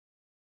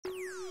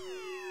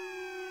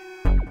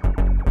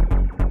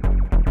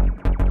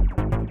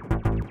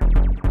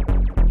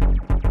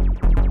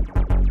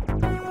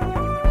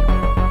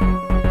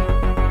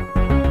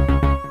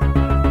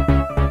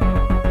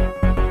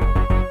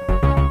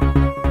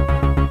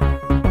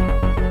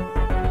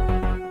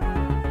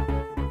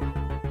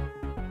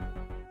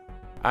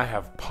I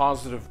have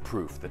positive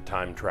proof that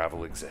time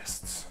travel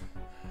exists.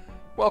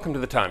 Welcome to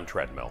the Time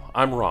Treadmill.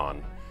 I'm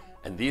Ron,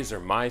 and these are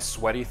my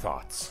sweaty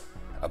thoughts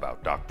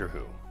about Doctor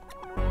Who.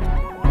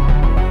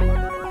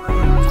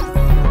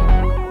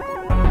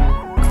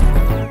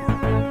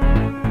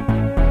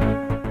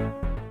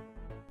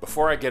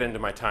 Before I get into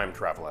my time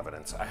travel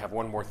evidence, I have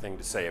one more thing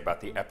to say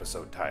about the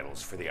episode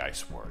titles for the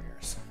Ice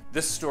Warriors.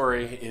 This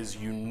story is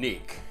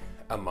unique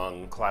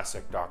among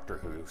classic Doctor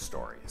Who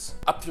stories.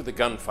 Up through the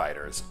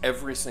Gunfighters,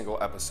 every single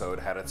episode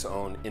had its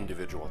own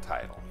individual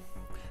title.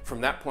 From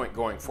that point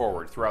going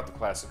forward, throughout the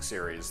classic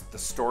series, the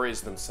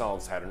stories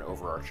themselves had an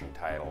overarching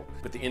title,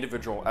 but the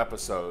individual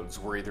episodes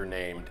were either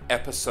named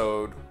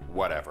Episode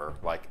whatever,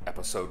 like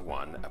Episode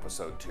 1,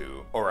 Episode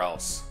 2, or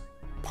else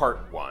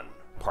Part 1,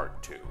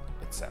 Part 2,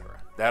 etc.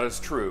 That is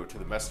true, to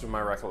the best of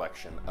my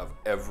recollection, of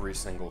every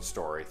single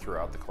story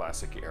throughout the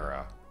classic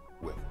era,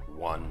 with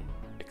one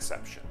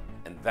exception.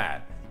 And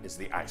that is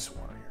the Ice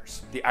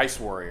Warriors. The Ice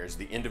Warriors,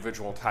 the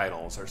individual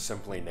titles, are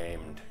simply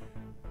named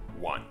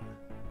 1,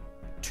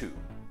 2,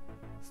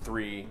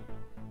 3,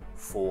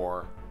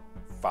 4,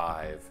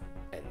 5,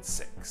 and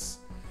 6.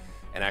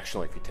 And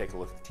actually, if you take a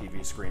look at the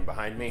TV screen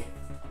behind me,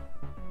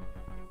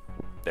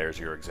 there's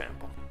your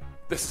example.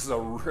 This is a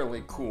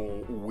really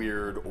cool,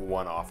 weird,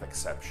 one-off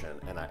exception,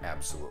 and I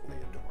absolutely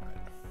adore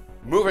it.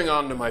 Moving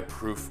on to my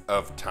proof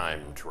of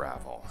time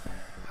travel.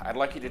 I'd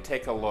like you to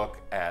take a look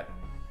at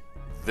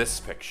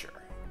this picture.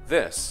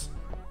 This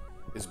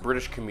is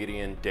British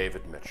comedian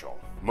David Mitchell,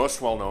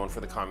 most well known for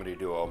the comedy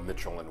duo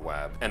Mitchell and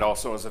Webb, and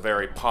also as a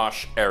very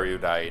posh,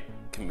 erudite,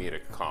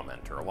 comedic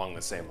commenter along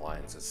the same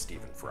lines as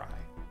Stephen Fry.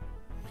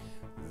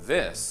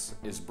 This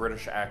is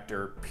British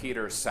actor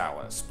Peter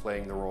Sallis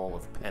playing the role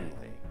of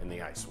Penley in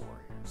The Ice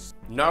Warriors.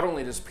 Not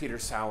only does Peter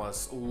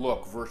Sallis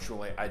look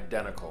virtually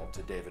identical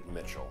to David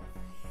Mitchell,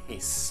 he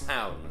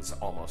sounds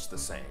almost the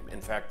same. In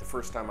fact, the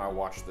first time I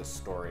watched this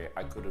story,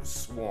 I could have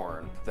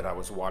sworn that I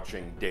was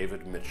watching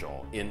David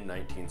Mitchell in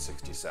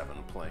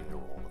 1967 playing the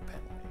role of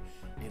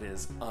Penley. It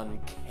is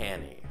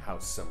uncanny how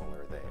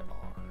similar they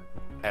are.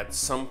 At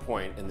some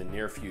point in the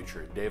near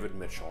future, David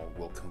Mitchell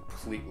will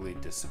completely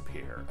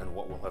disappear, and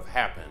what will have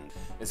happened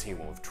is he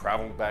will have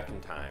traveled back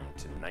in time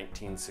to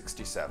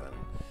 1967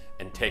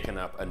 and taken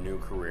up a new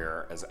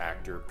career as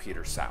actor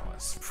Peter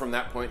Sallis. From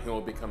that point, he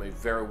will become a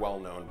very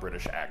well-known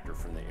British actor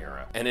from the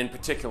era, and in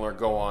particular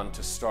go on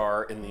to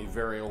star in the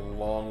very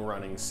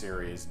long-running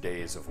series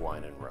Days of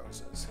Wine and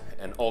Roses,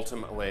 and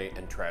ultimately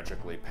and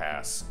tragically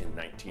pass in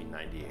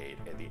 1998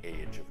 at the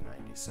age of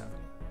 97.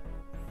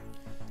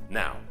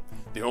 Now,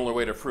 the only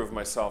way to prove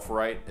myself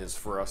right is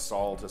for us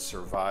all to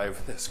survive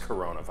this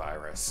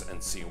coronavirus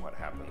and see what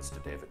happens to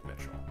David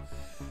Mitchell.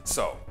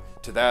 So,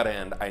 to that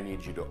end, I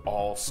need you to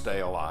all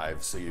stay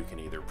alive so you can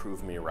either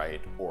prove me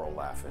right or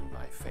laugh in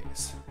my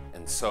face.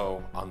 And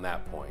so, on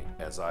that point,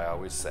 as I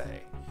always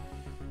say,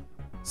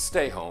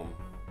 stay home,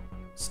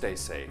 stay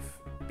safe,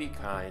 be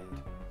kind,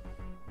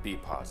 be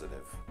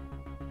positive,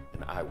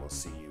 and I will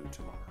see you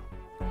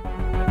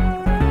tomorrow.